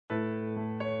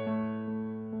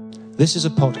This is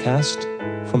a podcast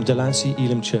from Delancey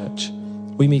Elim Church.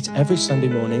 We meet every Sunday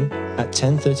morning at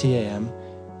 10:30 a.m.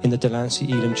 in the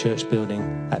Delancey Elim Church building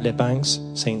at Les Banks,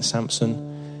 St. Sampson,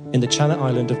 in the Channel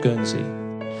Island of Guernsey.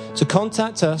 To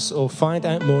contact us or find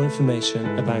out more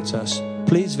information about us,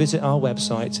 please visit our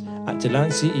website at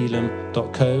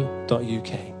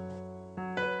delanceyelim.co.uk.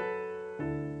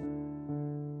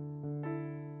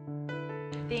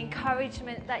 The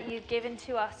encouragement that you've given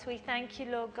to us, we thank you,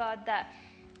 Lord God, that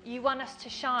you want us to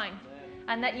shine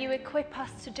and that you equip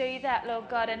us to do that, Lord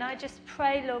God. And I just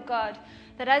pray, Lord God,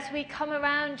 that as we come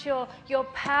around your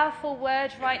powerful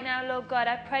word right now, Lord God,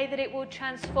 I pray that it will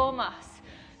transform us.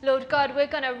 Lord God, we're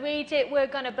going to read it, we're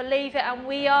going to believe it, and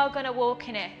we are going to walk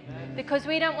in it. Because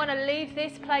we don't want to leave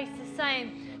this place the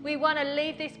same. We want to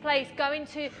leave this place going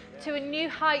to a new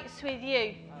heights with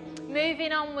you,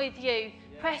 moving on with you,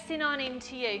 pressing on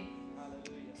into you.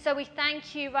 So we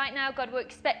thank you right now, God. We're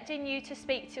expecting you to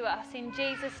speak to us in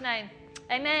Jesus' name.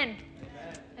 Amen.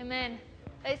 Amen.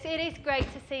 It is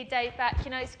great to see Dave back.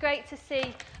 You know, it's great to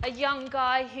see a young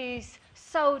guy who's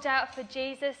sold out for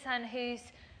Jesus and who's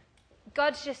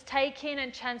God's just taking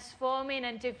and transforming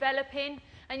and developing.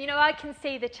 And, you know, I can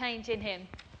see the change in him.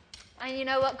 And you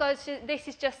know what? This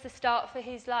is just the start for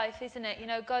his life, isn't it? You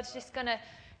know, God's just going to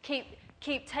keep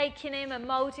taking him and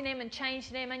moulding him and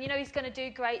changing him. And, you know, he's going to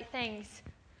do great things,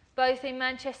 both in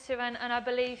Manchester and I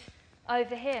believe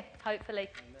over here, hopefully.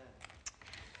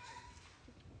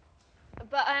 Amen.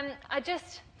 But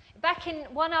back in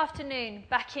one afternoon,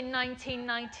 back in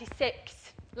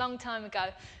 1996, long time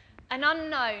ago,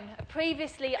 a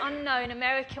previously unknown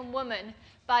American woman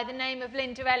by the name of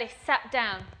Linda Ellis sat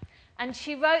down and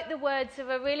she wrote the words of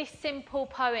a really simple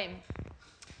poem,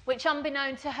 which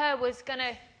unbeknown to her was going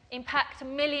to impact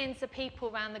millions of people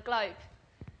around the globe.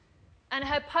 And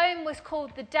her poem was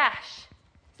called The Dash.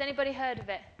 Has anybody heard of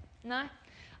it? No?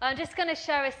 I'm just going to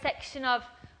share a section of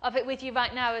it with you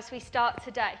right now as we start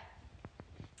today.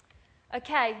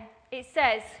 Okay, it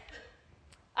says,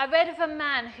 I read of a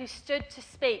man who stood to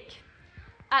speak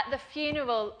at the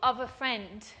funeral of a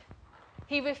friend.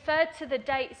 He referred to the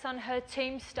dates on her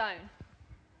tombstone.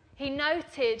 He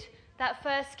noted that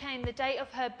first came the date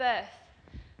of her birth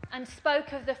and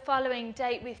spoke of the following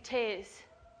date with tears.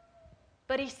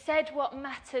 But he said what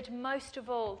mattered most of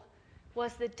all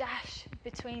was the dash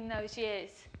between those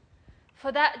years.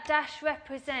 For that dash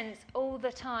represents all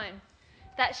the time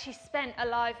that she spent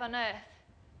alive on earth.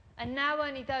 And now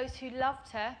only those who loved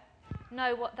her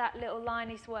know what that little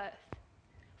line is worth.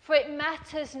 For it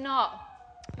matters not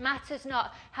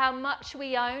how much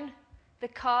we own, the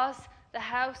cars, the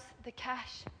house, the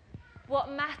cash.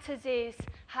 What matters is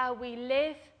how we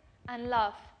live and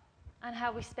love and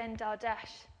how we spend our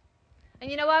dash. And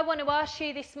you know, I want to ask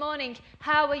you this morning,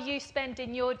 how are you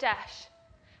spending your dash?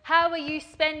 How are you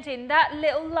spending that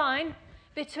little line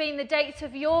between the dates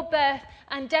of your birth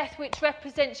and death, which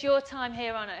represents your time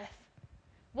here on earth?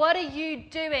 What are you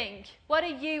doing? What are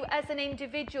you as an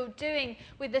individual doing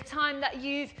with the time that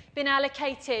you've been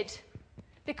allocated?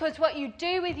 Because what you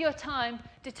do with your time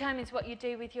determines what you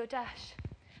do with your dash.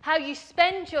 How you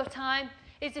spend your time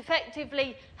is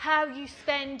effectively how you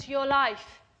spend your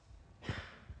life.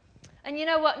 And you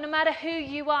know what? No matter who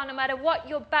you are, no matter what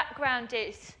your background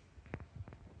is,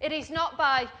 it is not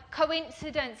by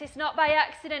coincidence, it's not by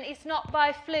accident, it's not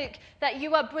by fluke that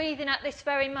you are breathing at this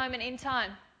very moment in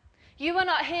time. You are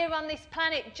not here on this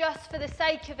planet just for the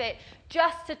sake of it,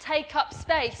 just to take up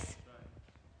space.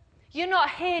 You're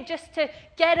not here just to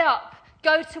get up,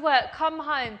 go to work, come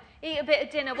home, eat a bit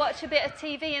of dinner, watch a bit of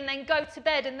TV, and then go to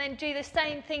bed and then do the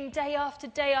same thing day after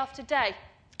day after day.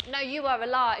 No, you are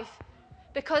alive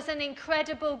because an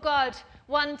incredible God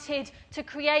wanted to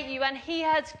create you, and he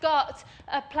has got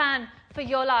a plan for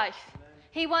your life.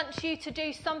 He wants you to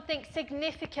do something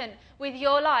significant with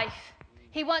your life.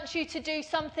 He wants you to do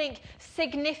something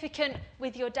significant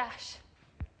with your dash.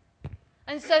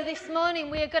 And so this morning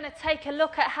we are going to take a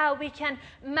look at how we can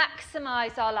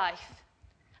maximize our life.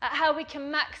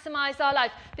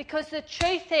 Because the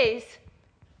truth is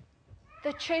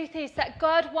that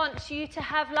God wants you to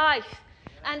have life,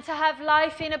 and to have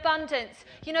life in abundance.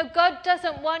 You know, God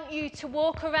doesn't want you to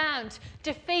walk around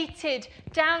defeated,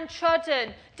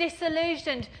 downtrodden,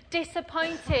 disillusioned,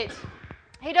 disappointed.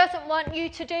 He doesn't want you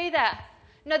to do that.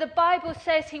 No, the Bible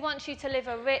says he wants you to live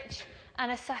a rich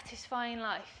and a satisfying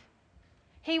life.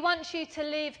 He wants you to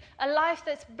live a life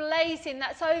that's blazing,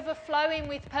 that's overflowing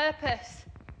with purpose.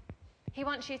 He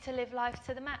wants you to live life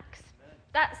to the max. Amen.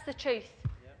 That's the truth.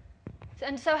 Yep.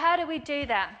 And so how do we do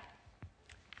that?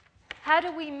 How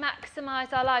do we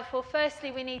maximize our life? Well,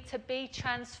 firstly, we need to be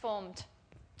transformed.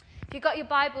 If you've got your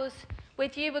Bibles,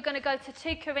 with you, we're going to go to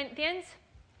 2 Corinthians,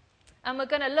 and we're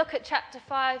going to look at chapter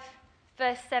 5,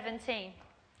 verse 17.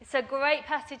 It's a great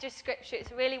passage of scripture.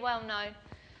 It's really well known.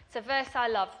 It's a verse I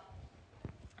love.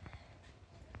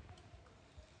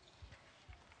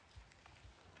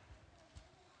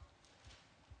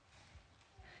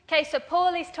 Okay, so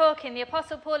Paul is talking, the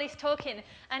Apostle Paul is talking,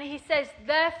 and he says,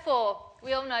 therefore,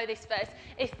 we all know this verse,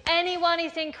 if anyone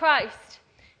is in Christ,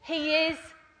 he is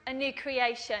a new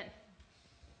creation.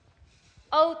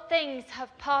 Old things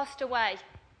have passed away.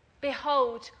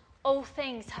 Behold, all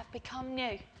things have become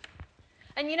new.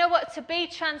 And you know what? To be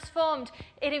transformed,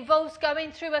 it involves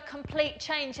going through a complete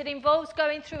change. It involves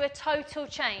going through a total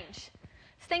change.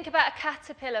 Let's think about a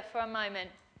caterpillar for a moment.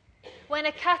 When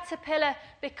a caterpillar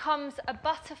becomes a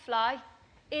butterfly,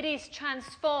 it is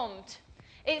transformed.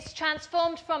 It's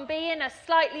transformed from being a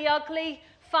slightly ugly,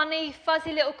 funny,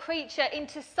 fuzzy little creature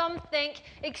into something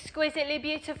exquisitely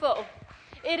beautiful.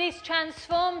 It is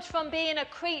transformed from being a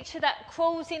creature that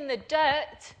crawls in the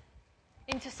dirt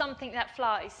into something that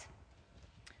flies.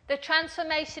 The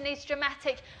transformation is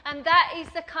dramatic, and that is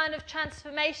the kind of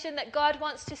transformation that God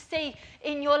wants to see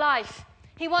in your life.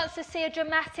 He wants to see a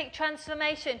dramatic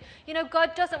transformation. You know,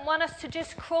 God doesn't want us to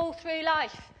just crawl through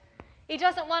life. He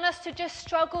doesn't want us to just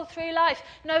struggle through life.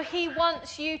 No, he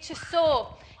wants you to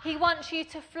soar. He wants you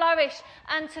to flourish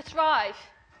and to thrive.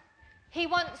 He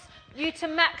wants you to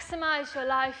maximize your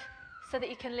life so that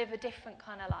you can live a different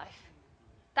kind of life.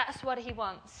 That's what he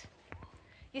wants.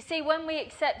 You see, when we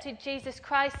accepted Jesus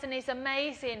Christ and his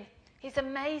amazing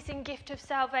gift of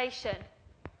salvation,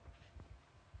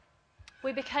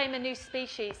 we became a new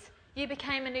species. You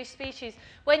became a new species.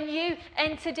 When you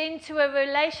entered into a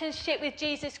relationship with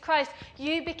Jesus Christ,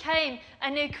 you became a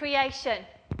new creation.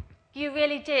 You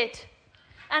really did.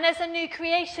 And as a new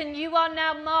creation, you are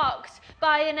now marked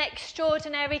by an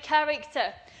extraordinary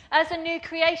character. As a new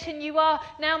creation, you are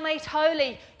now made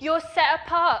holy. You're set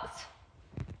apart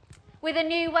with a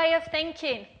new way of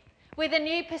thinking, with a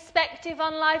new perspective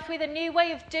on life, with a new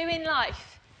way of doing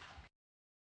life.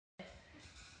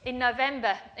 In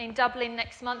November, in Dublin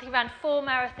next month, he ran 4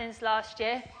 marathons last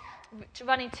year,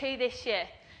 running 2 this year,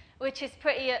 which is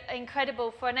pretty incredible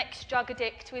for an ex-drug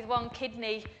addict with 1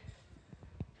 kidney.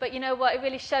 But you know what? It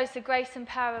really shows the grace and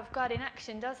power of God in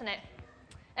action, doesn't it?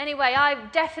 Anyway, I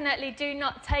definitely do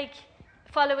not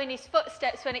follow in his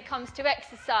footsteps when it comes to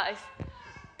exercise.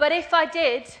 But if I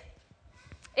did,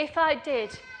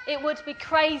 it would be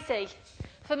crazy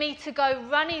for me to go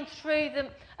running through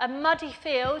a muddy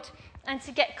field and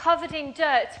to get covered in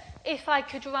dirt if I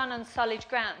could run on solid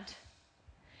ground.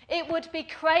 It would be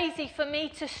crazy for me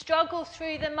to struggle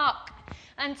through the muck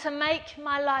and to make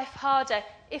my life harder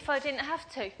if I didn't have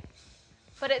to.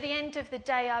 But at the end of the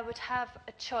day, I would have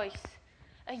a choice.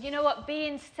 And you know what?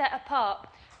 Being set apart,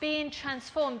 being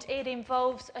transformed, it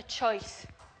involves a choice.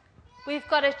 We've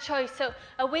got a choice. So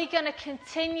are we going to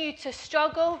continue to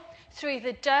struggle through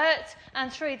the dirt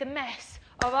and through the mess?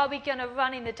 Or are we going to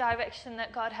run in the direction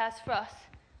that God has for us?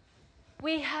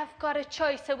 We have got a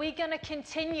choice. Are we going to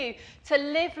continue to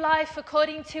live life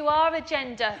according to our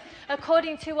agenda,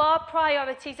 according to our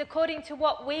priorities, according to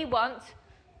what we want?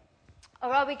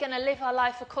 Or are we going to live our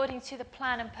life according to the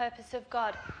plan and purpose of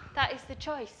God? That is the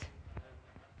choice.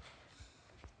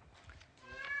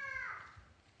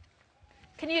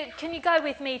 Can you go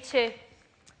with me to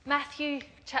Matthew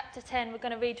chapter 10? We're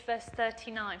going to read verse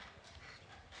 39.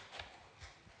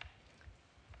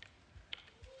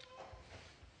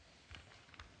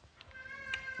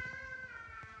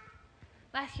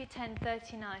 Matthew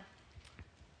 10:39.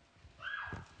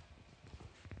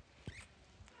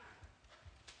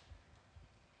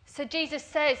 So Jesus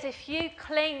says, if you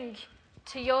cling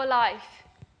to your life,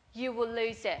 you will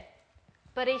lose it.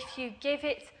 But if you give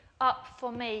it up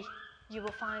for me, you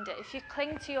will find it. If you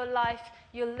cling to your life,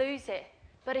 you'll lose it.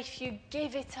 But if you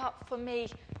give it up for me,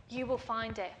 you will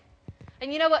find it.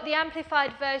 And you know what? The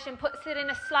Amplified Version puts it in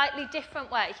a slightly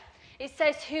different way. It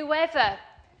says, whoever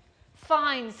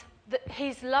finds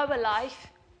his lower life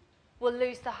will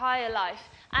lose the higher life.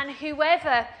 And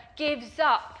whoever gives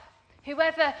up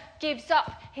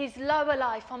his lower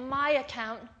life on my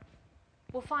account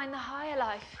will find the higher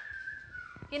life.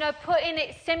 You know, putting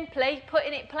it simply,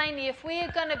 putting it plainly, if we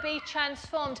are going to be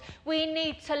transformed, we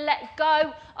need to let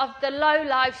go of the low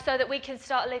life so that we can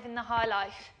start living the high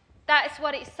life. That's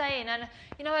what it's saying. And,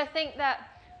 you know, I think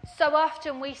that so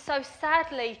often we so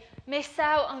sadly miss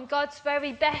out on God's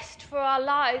very best for our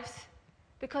lives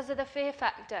because of the fear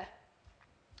factor.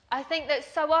 I think that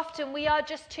so often we are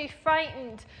just too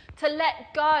frightened to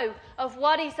let go of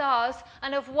what is ours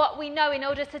and of what we know in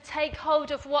order to take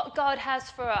hold of what God has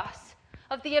for us.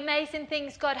 of the amazing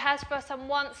things God has for us and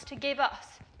wants to give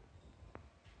us.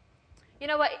 You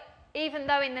know what? Even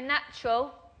though in the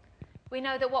natural, we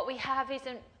know that what we have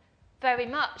isn't very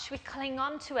much, we cling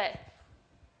on to it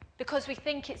because we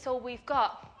think it's all we've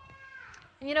got.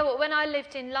 And you know what? When I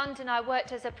lived in London, I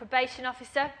worked as a probation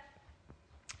officer.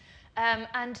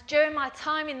 And during my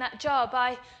time in that job,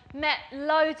 I met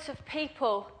loads of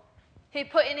people who,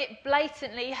 putting it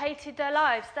blatantly, hated their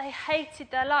lives. They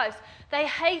hated their lives. They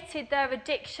hated their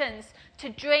addictions to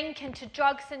drink and to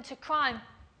drugs and to crime,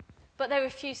 but they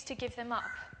refused to give them up.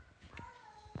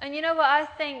 And you know what? I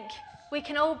think we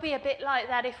can all be a bit like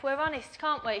that if we're honest,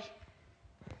 can't we?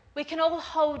 We can all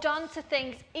hold on to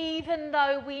things even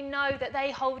though we know that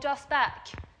they hold us back.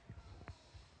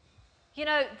 You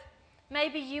know,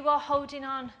 maybe you are holding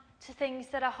on to things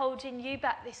that are holding you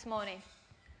back this morning.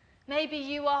 Maybe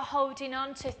you are holding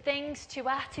on to things, to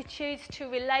attitudes, to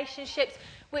relationships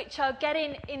which are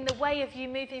getting in the way of you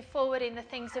moving forward in the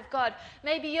things of God.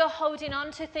 Maybe you're holding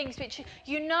on to things which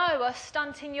you know are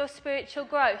stunting your spiritual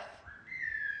growth.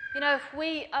 You know, if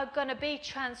we are going to be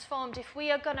transformed, if we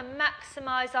are going to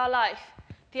maximize our life,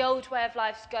 the old way of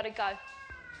life's got to go.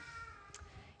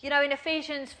 You know, in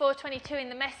Ephesians 4:22 in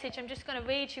the Message, I'm just going to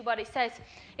read you what it says.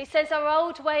 It says, our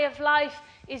old way of life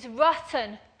is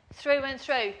rotten through and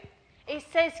through. It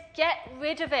says, get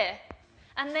rid of it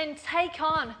and then take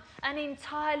on an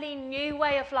entirely new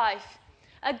way of life.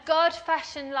 A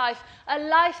God-fashioned life, a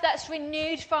life that's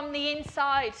renewed from the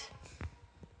inside.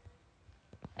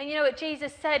 And you know what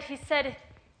Jesus said? He said,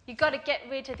 you've got to get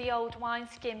rid of the old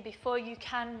wineskin before you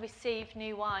can receive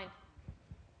new wine.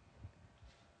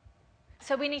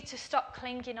 So we need to stop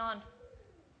clinging on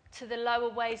to the lower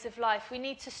ways of life. We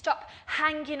need to stop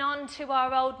hanging on to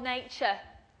our old nature.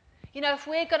 You know, if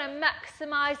we're going to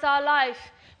maximize our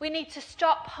life, we need to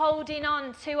stop holding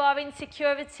on to our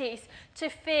insecurities, to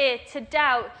fear, to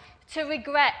doubt, to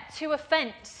regret, to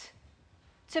offense,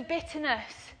 to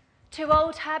bitterness, to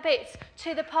old habits,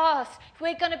 to the past. If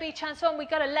we're going to be transformed, we've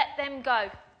got to let them go.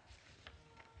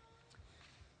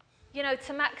 You know,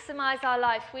 to maximize our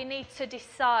life, we need to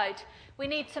decide. We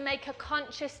need to make a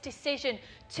conscious decision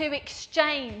to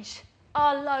exchange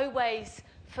our low ways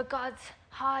for God's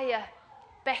higher,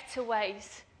 better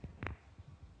ways.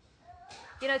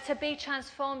 You know, to be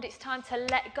transformed, it's time to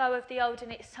let go of the old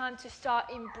and it's time to start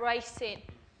embracing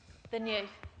the new.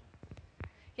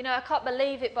 You know, I can't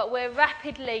believe it, but we're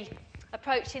rapidly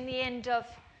approaching the end of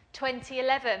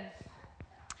 2011.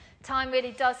 Time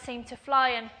really does seem to fly,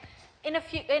 and in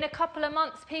a couple of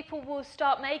months, people will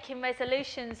start making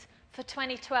resolutions for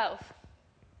 2012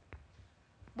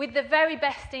 with the very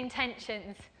best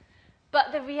intentions.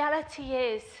 But the reality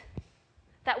is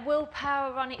that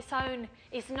willpower on its own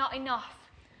is not enough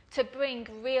to bring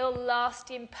real,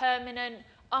 lasting, permanent,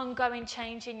 ongoing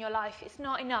change in your life. It's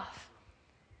not enough.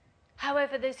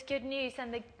 However, there's good news,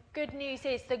 and the good news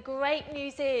is, the great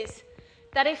news is,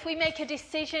 that if we make a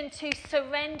decision to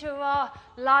surrender our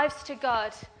lives to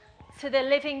God, to the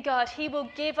living God, He will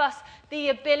give us the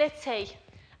ability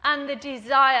and the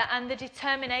desire and the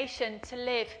determination to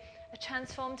live a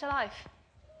transformed life.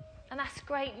 And that's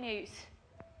great news.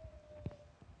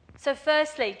 So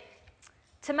firstly,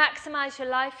 to maximize your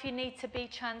life, you need to be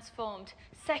transformed.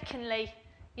 Secondly,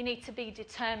 you need to be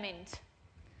determined.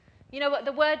 You know what,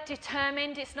 the word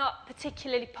determined, it's not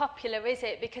particularly popular, is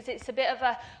it? Because it's a bit of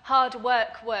a hard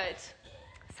work word.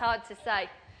 It's hard to say.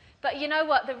 But you know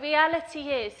what, the reality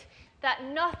is that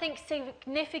nothing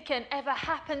significant ever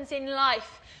happens in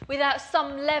life without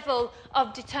some level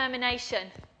of determination.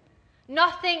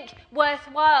 Nothing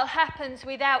worthwhile happens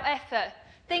without effort.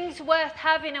 Things worth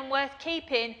having and worth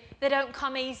keeping, they don't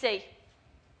come easy.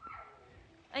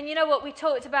 And you know what, we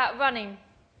talked about running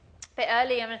a bit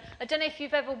earlier. I don't know if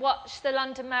you've ever watched the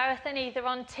London Marathon, either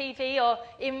on TV or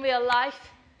in real life.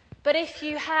 But if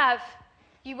you have,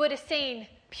 you would have seen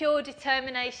pure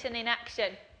determination in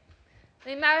action.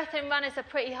 The marathon runners are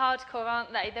pretty hardcore,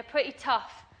 aren't they? They're pretty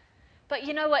tough. But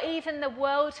you know what? Even the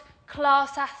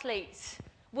world-class athletes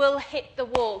will hit the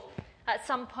wall at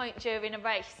some point during a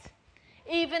race.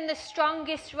 Even the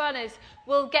strongest runners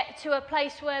will get to a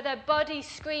place where their body's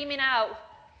screaming out,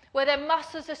 where their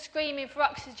muscles are screaming for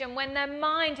oxygen, when their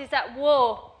mind is at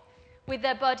war with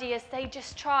their body as they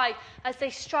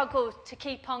struggle to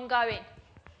keep on going.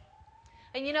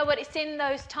 And you know what? It's in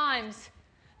those times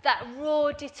that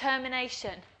raw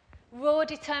determination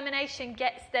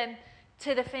gets them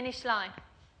to the finish line.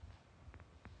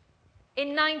 In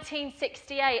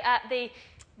 1968, at the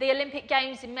Olympic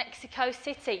Games in Mexico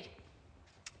City,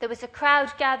 there was a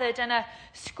crowd gathered, and a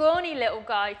scrawny little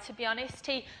guy, to be honest,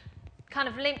 he kind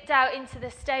of limped out into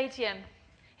the stadium.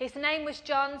 His name was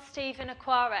John Stephen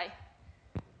Aquare.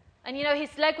 And you know,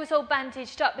 his leg was all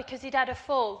bandaged up because he'd had a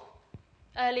fall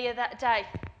earlier that day.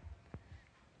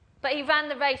 But he ran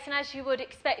the race, and as you would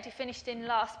expect, he finished in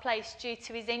last place due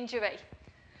to his injury.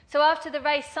 So after the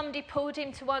race, somebody pulled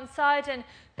him to one side and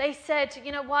they said,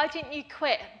 you know, why didn't you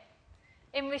quit?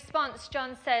 In response,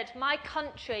 John said, my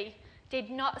country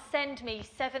did not send me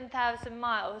 7,000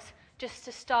 miles just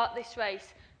to start this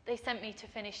race. They sent me to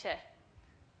finish it.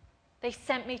 They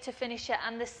sent me to finish it.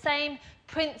 And the same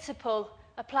principle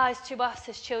applies to us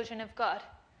as children of God.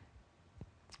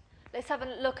 Let's have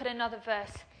a look at another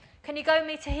verse. Can you go with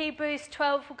me to Hebrews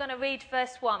 12? We're going to read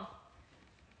verse 1.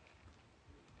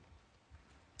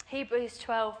 Hebrews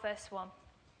 12, verse 1.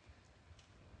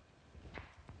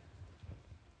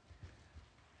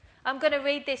 I'm going to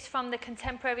read this from the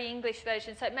Contemporary English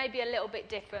Version, so it may be a little bit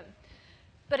different.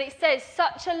 But it says,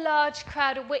 such a large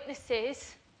crowd of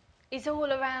witnesses is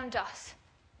all around us.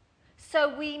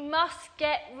 So we must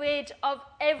get rid of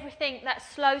everything that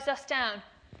slows us down,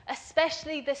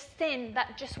 especially the sin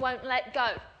that just won't let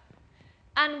go.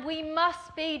 And we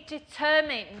must be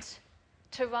determined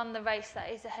to run the race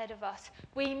that is ahead of us.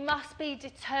 We must be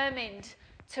determined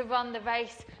to run the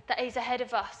race that is ahead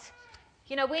of us.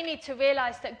 You know, we need to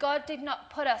realize that God did not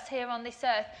put us here on this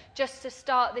earth just to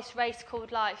start this race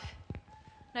called life.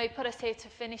 No, he put us here to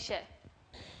finish it.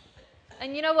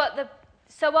 And you know what?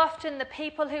 So often the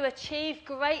people who achieve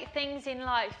great things in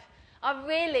life are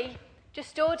really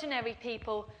just ordinary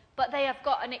people, but they have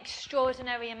got an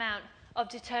extraordinary amount of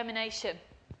determination.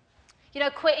 You know,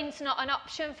 quitting's not an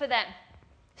option for them.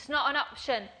 It's not an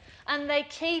option. And they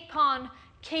keep on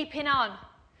keeping on.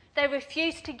 They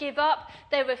refuse to give up.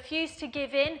 They refuse to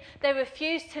give in. They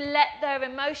refuse to let their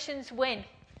emotions win.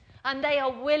 And they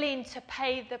are willing to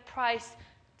pay the price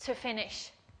to finish.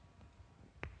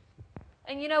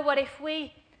 And you know what? If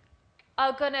we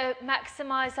are going to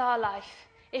maximize our life,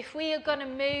 if we are going to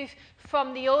move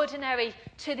from the ordinary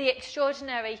to the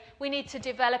extraordinary, we need to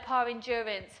develop our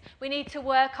endurance. We need to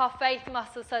work our faith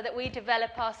muscles so that we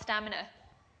develop our stamina.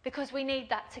 Because we need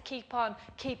that to keep on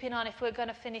keeping on if we're going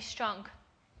to finish strong.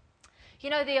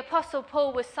 You know, the Apostle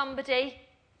Paul was somebody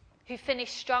who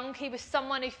finished strong. He was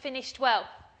someone who finished well.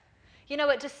 You know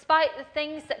what? Despite the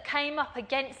things that came up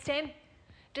against him,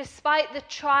 despite the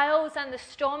trials and the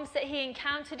storms that he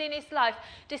encountered in his life,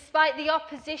 despite the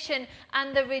opposition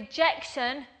and the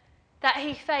rejection that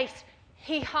he faced,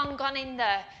 he hung on in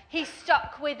there. He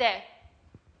stuck with it.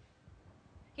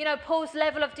 You know, Paul's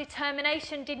level of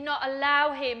determination did not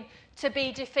allow him to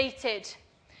be defeated.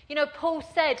 You know, Paul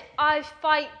said, I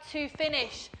fight to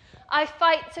finish. I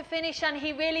fight to finish, and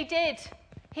he really did.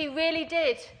 He really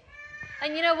did.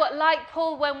 And you know what? Like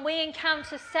Paul, when we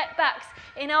encounter setbacks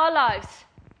in our lives,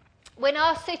 when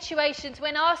our situations,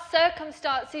 when our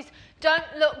circumstances don't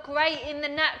look great in the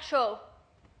natural,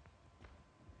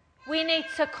 we need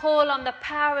to call on the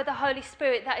power of the Holy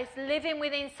Spirit that is living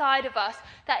within inside of us,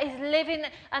 that is living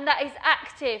and that is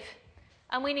active.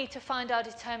 And we need to find our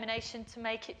determination to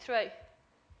make it through.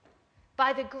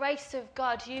 By the grace of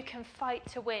God, you can fight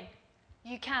to win.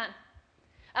 You can.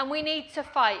 And we need to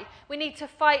fight. We need to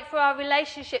fight for our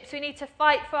relationships. We need to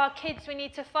fight for our kids. We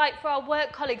need to fight for our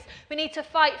work colleagues. We need to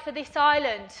fight for this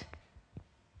island.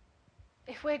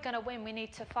 If we're going to win, we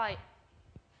need to fight.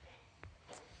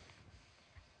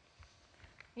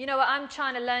 You know what? I'm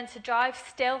trying to learn to drive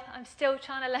still. I'm still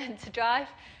trying to learn to drive.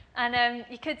 And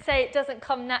you could say it doesn't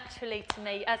come naturally to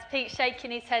me. As Pete's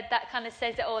shaking his head, that kind of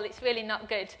says it all. It's really not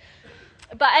good.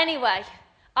 But anyway,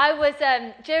 I was,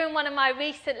 during one of my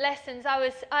recent lessons,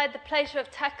 I had the pleasure of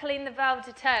tackling the Val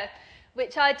de Terre,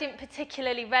 which I didn't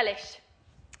particularly relish.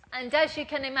 And as you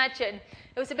can imagine,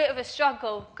 it was a bit of a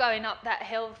struggle going up that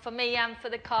hill for me and for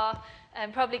the car,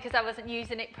 probably because I wasn't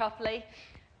using it properly.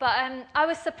 But I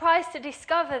was surprised to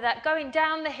discover that going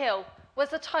down the hill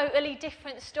was a totally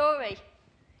different story.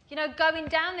 You know, going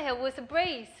down the hill was a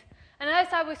breeze. And as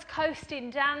I was coasting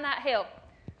down that hill,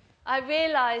 I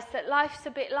realised that life's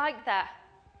a bit like that.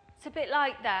 It's a bit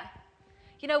like that.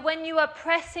 You know, when you are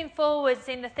pressing forwards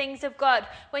in the things of God,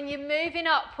 when you're moving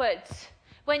upwards,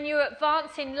 when you're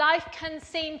advancing, life can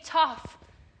seem tough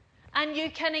and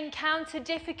you can encounter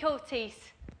difficulties.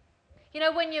 You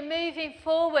know, when you're moving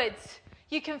forwards,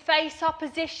 you can face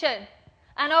opposition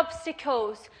and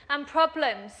obstacles and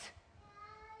problems.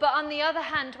 But on the other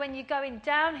hand, when you're going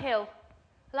downhill,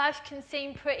 life can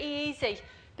seem pretty easy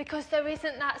because there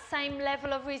isn't that same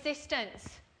level of resistance.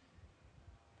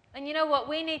 And you know what?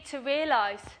 We need to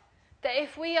realise that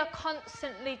if we are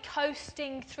constantly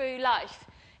coasting through life,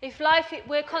 if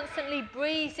we're constantly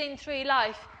breezing through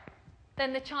life,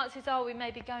 then the chances are we may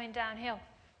be going downhill.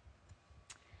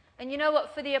 And you know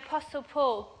what? For the Apostle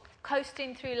Paul,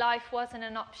 coasting through life wasn't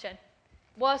an option.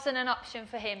 Wasn't an option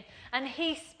for him. And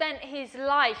he spent his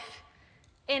life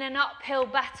in an uphill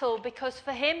battle because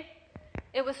for him,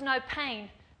 it was no pain,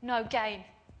 no gain.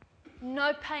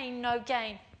 No pain, no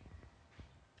gain.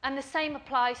 And the same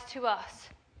applies to us.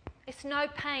 It's no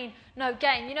pain, no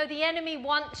gain. You know, the enemy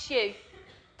wants you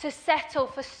to settle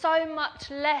for so much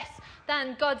less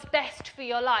than God's best for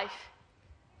your life.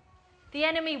 The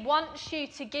enemy wants you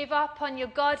to give up on your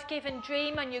God-given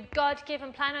dream, on your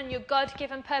God-given plan, on your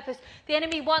God-given purpose. The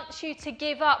enemy wants you to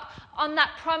give up on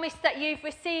that promise that you've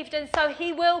received, and so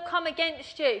he will come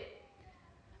against you.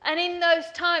 And in those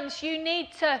times, you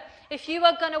need to, if you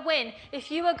are going to win, if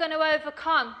you are going to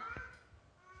overcome,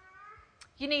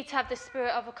 you need to have the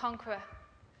spirit of a conqueror.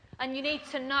 And you need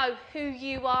to know who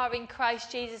you are in Christ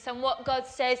Jesus and what God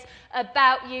says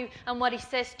about you and what he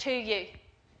says to you.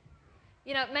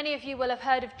 You know, many of you will have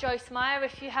heard of Joyce Meyer.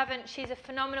 If you haven't, she's a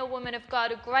phenomenal woman of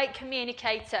God, a great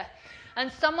communicator,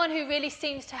 and someone who really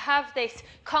seems to have this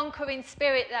conquering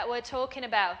spirit that we're talking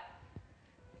about.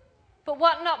 But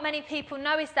what not many people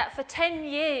know is that for 10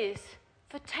 years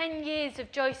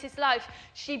of Joyce's life,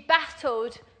 she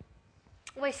battled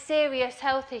with serious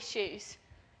health issues.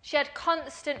 She had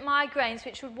constant migraines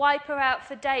which would wipe her out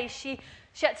for days. She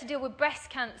had to deal with breast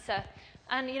cancer,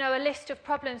 and you know, a list of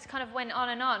problems kind of went on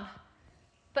and on.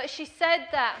 But she said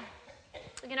that,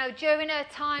 you know, during her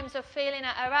times of feeling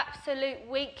at her absolute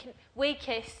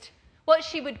weakest, what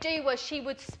she would do was she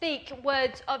would speak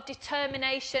words of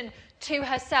determination to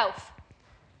herself.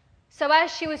 So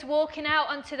as she was walking out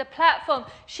onto the platform,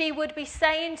 she would be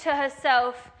saying to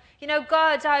herself, you know,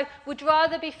 God, I would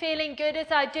rather be feeling good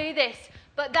as I do this,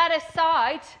 but that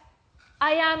aside,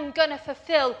 I am going to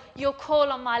fulfill your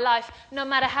call on my life, no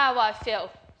matter how I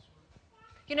feel.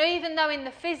 You know, even though in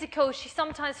the physical she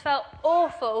sometimes felt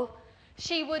awful,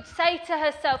 she would say to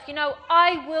herself, you know,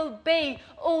 I will be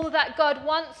all that God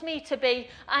wants me to be,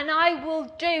 and I will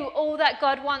do all that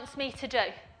God wants me to do.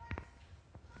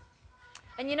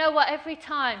 And you know what? Every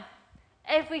time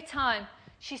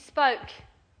she spoke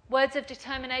words of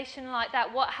determination like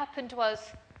that, what happened was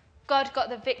God got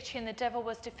the victory and the devil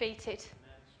was defeated.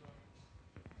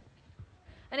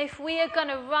 And if we are going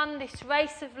to run this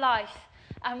race of life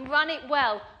and run it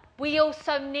well, we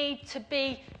also need to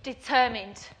be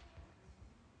determined.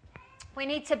 We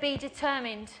need to be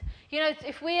determined. You know,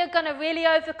 if we are going to really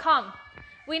overcome,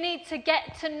 we need to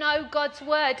get to know God's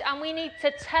word, and we need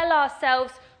to tell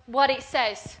ourselves what it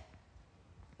says.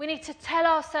 We need to tell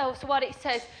ourselves what it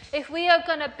says. If we are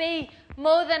going to be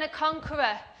more than a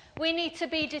conqueror, we need to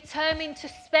be determined to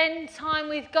spend time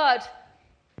with God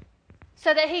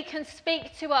so that he can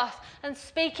speak to us and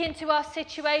speak into our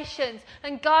situations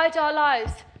and guide our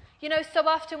lives. You know, so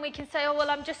often we can say, oh,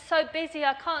 well, I'm just so busy,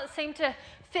 I can't seem to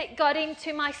fit God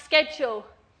into my schedule.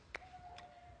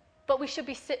 But we should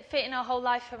be fitting our whole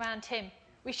life around him.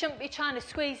 We shouldn't be trying to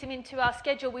squeeze him into our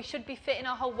schedule. We should be fitting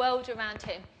our whole world around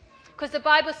him. Because the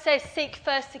Bible says, seek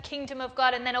first the kingdom of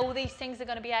God, and then all these things are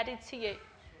going to be added to you.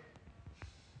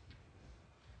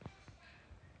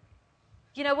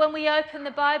 You know, when we open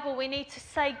the Bible, we need to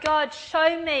say, God,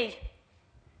 show me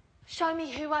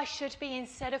who I should be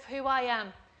instead of who I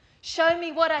am. Show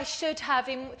me what I should have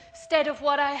instead of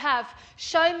what I have.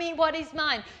 Show me what is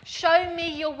mine. Show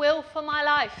me your will for my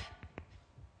life.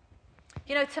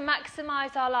 You know, to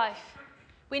maximize our life,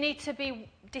 we need to be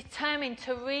determined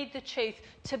to read the truth,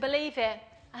 to believe it,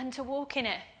 and to walk in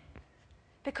it.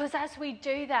 Because as we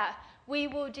do that, we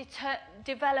will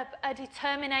develop a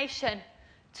determination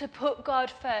to put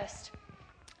God first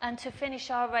and to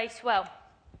finish our race well.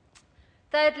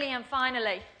 Thirdly and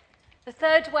finally, the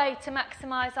third way to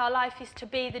maximize our life is to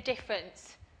be the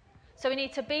difference. So we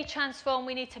need to be transformed,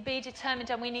 we need to be determined,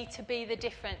 and we need to be the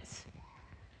difference.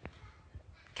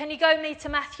 Can you go with me to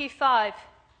Matthew 5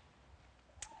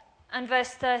 and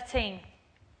verse 13?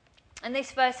 And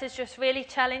this verse has just really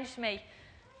challenged me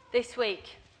this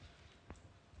week.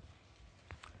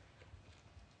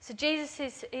 So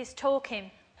Jesus is talking,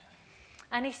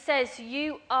 and he says,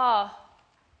 you are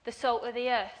the salt of the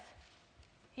earth.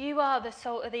 You are the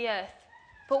salt of the earth.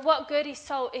 But what good is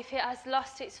salt if it has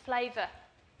lost its flavour?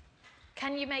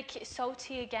 Can you make it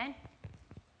salty again?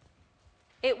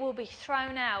 It will be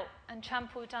thrown out and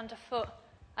trampled underfoot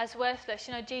as worthless.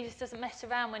 You know, Jesus doesn't mess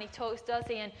around when he talks, does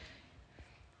he? And,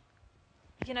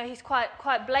 you know, he's quite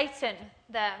blatant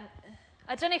there.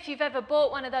 I don't know if you've ever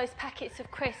bought one of those packets of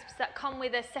crisps that come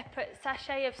with a separate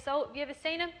sachet of salt. Have you ever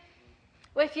seen them?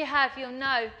 Well, if you have, you'll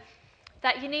know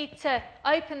that you need to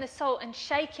open the salt and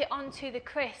shake it onto the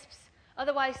crisps.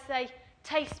 Otherwise, they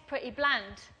taste pretty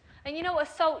bland. And you know what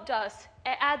salt does?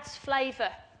 It adds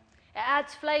flavour. It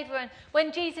adds flavour. And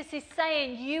when Jesus is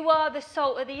saying, you are the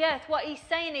salt of the earth, what he's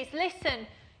saying is, listen,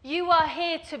 you are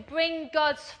here to bring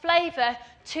God's flavour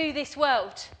to this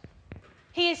world.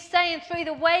 He is saying through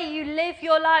the way you live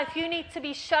your life, you need to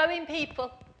be showing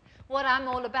people what I'm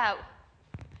all about.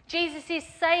 Jesus is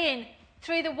saying,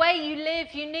 through the way you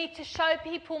live, you need to show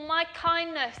people my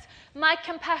kindness, my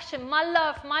compassion, my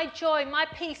love, my joy, my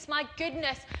peace, my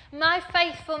goodness, my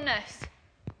faithfulness.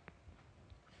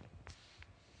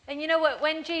 And you know what?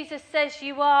 When Jesus says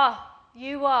you are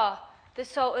the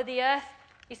salt of the earth,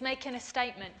 he's making a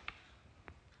statement.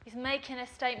 He's making a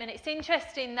statement. It's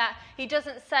interesting that he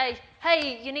doesn't say,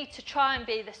 hey, you need to try and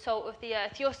be the salt of the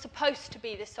earth. You're supposed to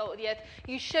be the salt of the earth.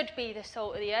 You should be the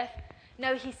salt of the earth.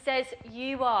 No, he says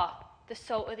you are the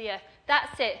salt of the earth.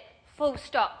 That's it. Full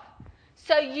stop.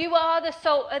 So you are the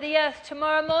salt of the earth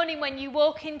tomorrow morning when you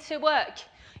walk into work.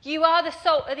 You are the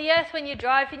salt of the earth when you're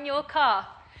driving your car.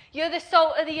 You're the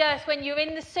salt of the earth when you're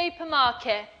in the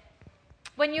supermarket.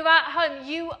 When you're at home,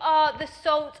 you are the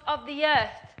salt of the earth.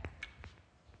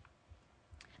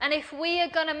 And if we are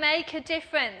going to make a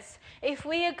difference, if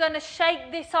we are going to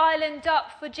shake this island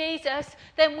up for Jesus,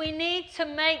 then we need to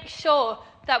make sure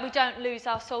that we don't lose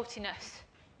our saltiness.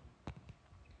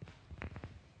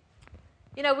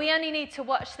 You know, we only need to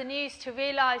watch the news to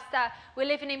realise that we're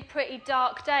living in pretty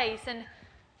dark days. And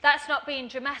that's not being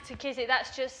dramatic, is it?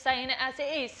 That's just saying it as it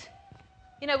is.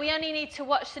 You know, we only need to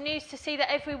watch the news to see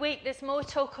that every week there's more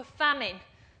talk of famine.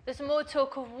 There's more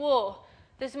talk of war.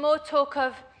 There's more talk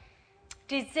of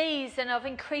disease and of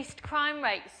increased crime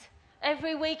rates.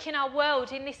 Every week in our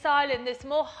world, in this island, there's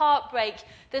more heartbreak,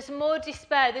 there's more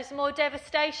despair, there's more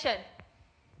devastation.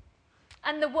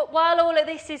 And while all of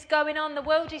this is going on, the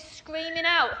world is screaming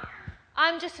out,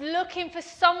 I'm just looking for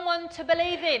someone to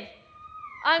believe in.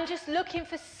 I'm just looking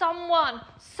for someone,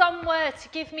 somewhere to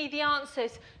give me the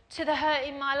answers to the hurt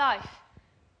in my life.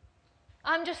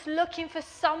 I'm just looking for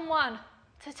someone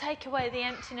to take away the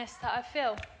emptiness that I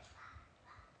feel.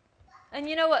 And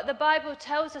you know what? The Bible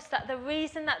tells us that the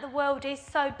reason that the world is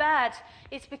so bad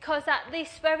is because at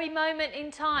this very moment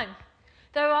in time,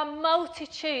 there are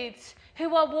multitudes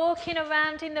who are walking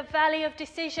around in the valley of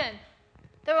decision.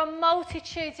 There are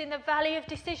multitudes in the valley of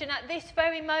decision at this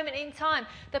very moment in time.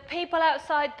 The people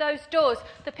outside those doors,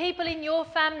 the people in your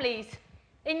families,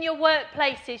 in your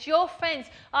workplaces, your friends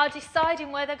are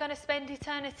deciding where they're going to spend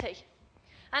eternity.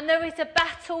 And there is a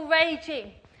battle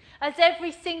raging. As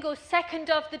every single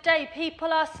second of the day,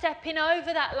 people are stepping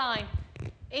over that line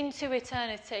into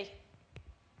eternity.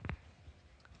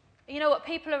 You know what?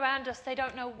 People around us, they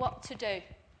don't know what to do.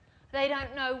 They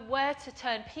don't know where to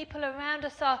turn. People around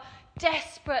us are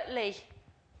desperately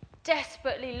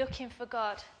looking for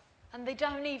God. And they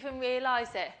don't even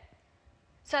realise it.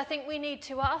 So I think we need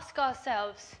to ask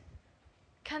ourselves,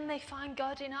 can they find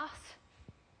God in us?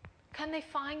 Can they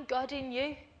find God in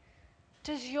you?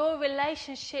 Does your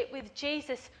relationship with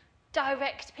Jesus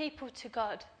direct people to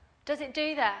God? Does it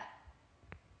do that?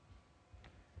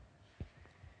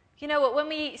 You know what? When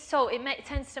we eat salt, it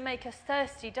tends to make us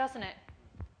thirsty, doesn't it?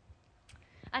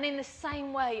 And in the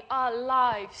same way, our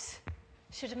lives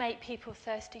should make people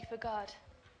thirsty for God.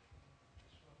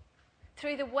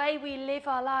 Through the way we live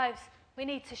our lives, we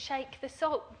need to shake the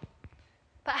salt.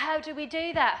 But how do we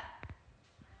do that?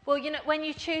 Well, you know, when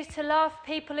you choose to love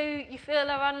people who you feel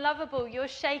are unlovable, you're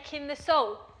shaking the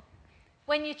salt.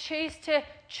 When you choose to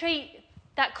treat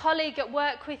that colleague at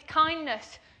work with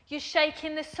kindness, you're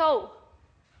shaking the salt.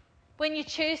 When you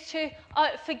choose to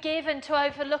forgive and to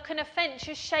overlook an offence,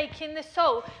 you're shaking the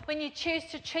salt. When you choose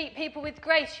to treat people with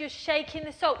grace, you're shaking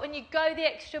the salt. When you go the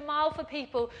extra mile for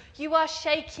people, you are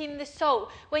shaking the salt.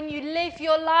 When you live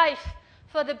your life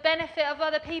for the benefit of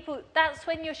other people, that's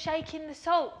when you're shaking the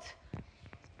salt.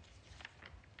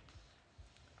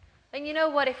 And you know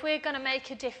what? If we're going to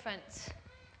make a difference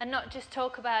and not just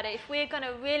talk about it, if we're going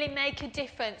to really make a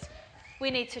difference,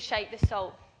 we need to shake the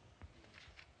salt.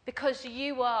 Because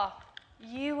you are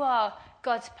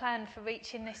God's plan for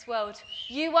reaching this world.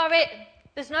 You are it.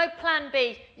 There's no plan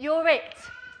B. You're it.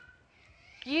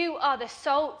 You are the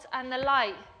salt and the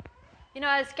light. You know,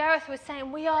 as Gareth was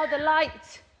saying, we are the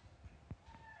light.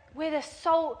 We're the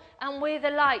salt and we're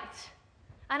the light.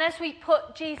 And as we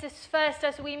put Jesus first,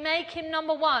 as we make him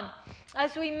number one,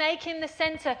 as we make him the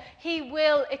centre, he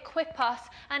will equip us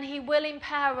and he will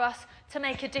empower us to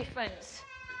make a difference.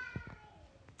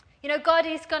 You know, God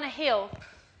is going to heal.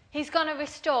 He's going to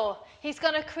restore. He's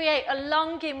going to create a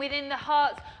longing within the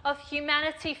hearts of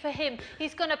humanity for him.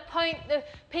 He's going to point the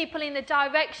people in the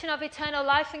direction of eternal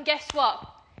life. And guess what?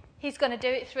 He's going to do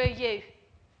it through you.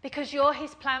 Because you're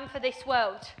his plan for this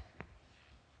world.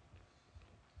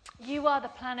 You are the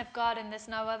plan of God and there's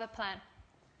no other plan.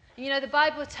 You know, the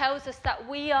Bible tells us that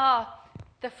we are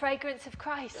the fragrance of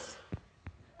Christ.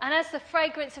 And as the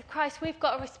fragrance of Christ, we've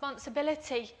got a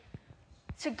responsibility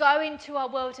to go into our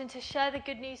world and to share the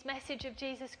good news message of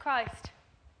Jesus Christ.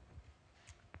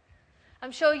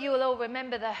 I'm sure you will all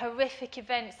remember the horrific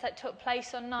events that took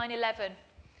place on 9/11.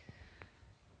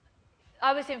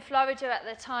 I was in Florida at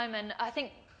the time, and I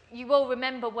think you all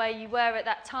remember where you were at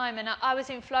that time. And I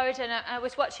was in Florida, and I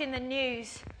was watching the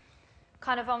news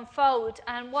kind of unfold,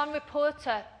 and one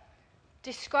reporter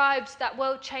describes that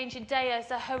world-changing day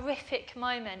as a horrific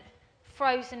moment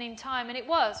frozen in time. And it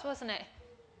was, wasn't it?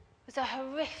 It was a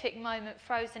horrific moment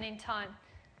frozen in time.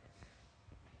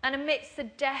 And amidst the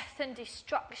death and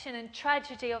destruction and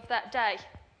tragedy of that day,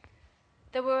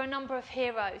 there were a number of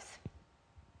heroes.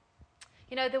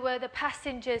 You know, there were the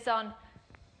passengers on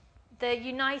the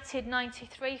United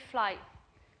 93 flight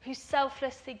who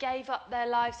selflessly gave up their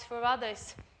lives for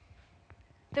others.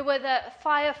 There were the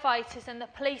firefighters and the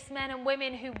policemen and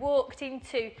women who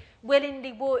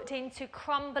willingly walked into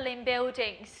crumbling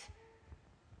buildings,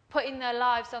 putting their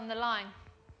lives on the line.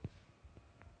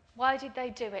 Why did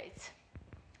they do it?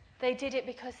 They did it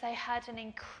because they had an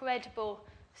incredible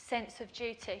sense of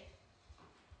duty.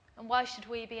 And why should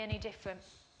we be any different?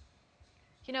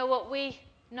 You know what? We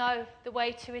know the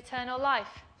way to eternal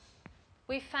life.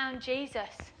 We found Jesus.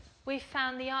 We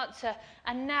found the answer.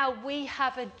 And now we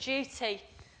have a duty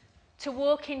to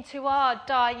walk into our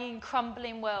dying,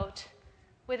 crumbling world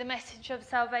with a message of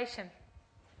salvation,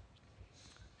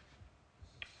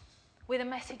 with a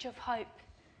message of hope,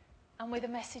 and with a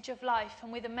message of life,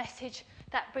 and with a message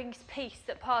that brings peace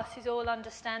that passes all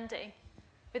understanding,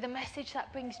 with a message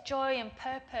that brings joy and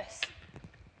purpose.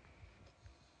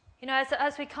 You know,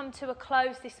 as we come to a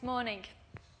close this morning,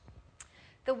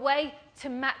 the way to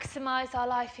maximize our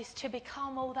life is to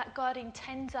become all that God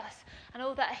intends us and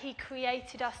all that He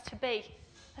created us to be.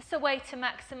 That's the way to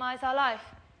maximize our life.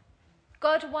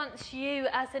 God wants you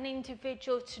as an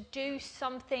individual to do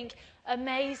something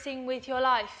amazing with your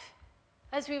life.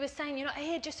 As we were saying, you're not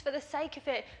here just for the sake of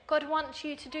it. God wants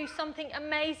you to do something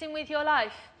amazing with your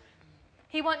life.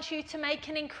 He wants you to make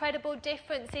an incredible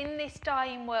difference in this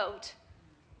dying world.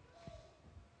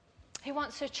 He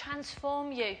wants to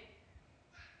transform you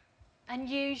and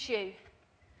use you.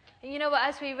 And you know what,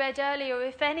 as we read earlier,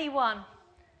 if anyone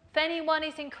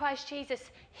is in Christ Jesus,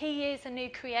 he is a new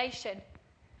creation.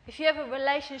 If you have a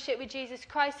relationship with Jesus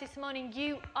Christ this morning,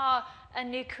 you are a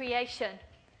new creation.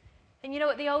 And you know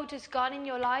what, the old is gone in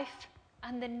your life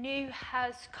and the new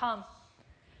has come.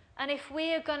 And if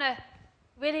we are going to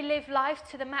really live life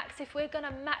to the max, if we're going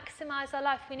to maximize our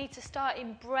life, we need to start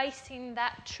embracing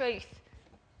that truth.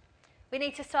 We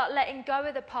need to start letting go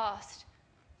of the past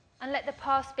and let the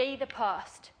past be the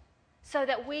past so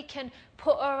that we can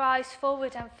put our eyes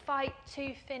forward and fight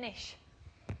to finish.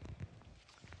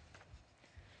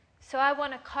 So I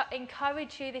want to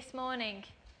encourage you this morning.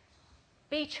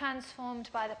 Be transformed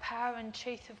by the power and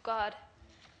truth of God.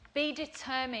 Be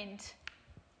determined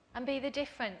and be the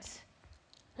difference.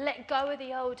 Let go of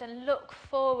the old and look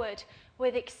forward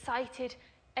with excited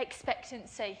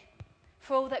expectancy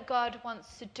for all that God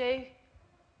wants to do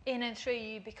in and through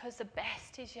you, because the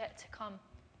best is yet to come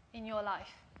in your life.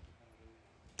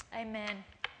 Amen.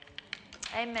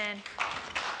 Amen.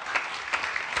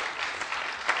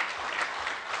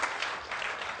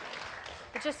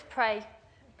 We'll just pray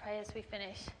as we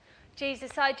finish.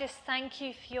 Jesus, I just thank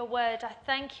you for your word. I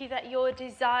thank you that your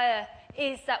desire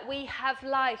is that we have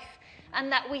life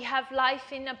and that we have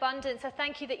life in abundance. I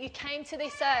thank you that you came to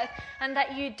this earth and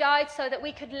that you died so that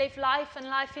we could live life and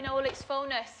life in all its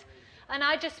fullness. And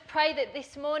I just pray that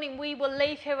this morning we will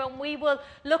leave here and we will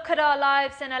look at our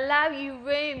lives and allow you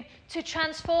room to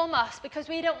transform us, because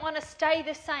we don't want to stay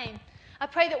the same. I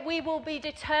pray that we will be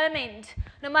determined,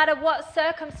 no matter what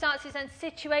circumstances and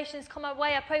situations come our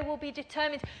way. I pray we'll be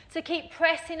determined to keep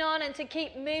pressing on and to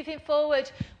keep moving forward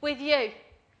with you,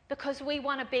 because we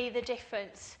want to be the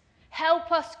difference.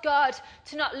 Help us, God,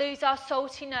 to not lose our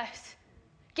saltiness.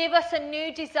 Give us a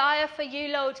new desire for you,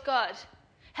 Lord God.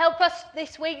 Help us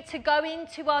this week to go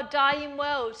into our dying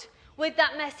world with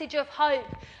that message of hope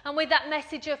and with that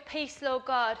message of peace, Lord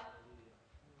God.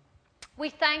 We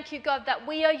thank you, God, that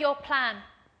we are your plan.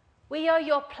 We are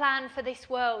your plan for this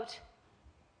world.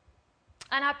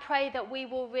 And I pray that we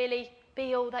will really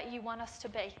be all that you want us to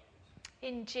be.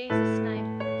 In Jesus'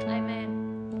 name, amen.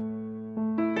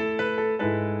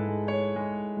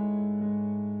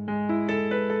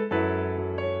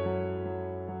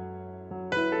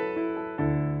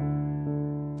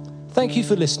 Thank you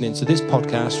for listening to this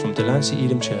podcast from Delancey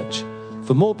Elim Church.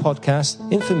 For more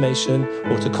podcasts, information,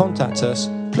 or to contact us,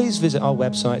 please visit our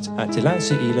website at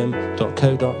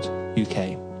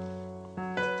delanceyelam.co.uk.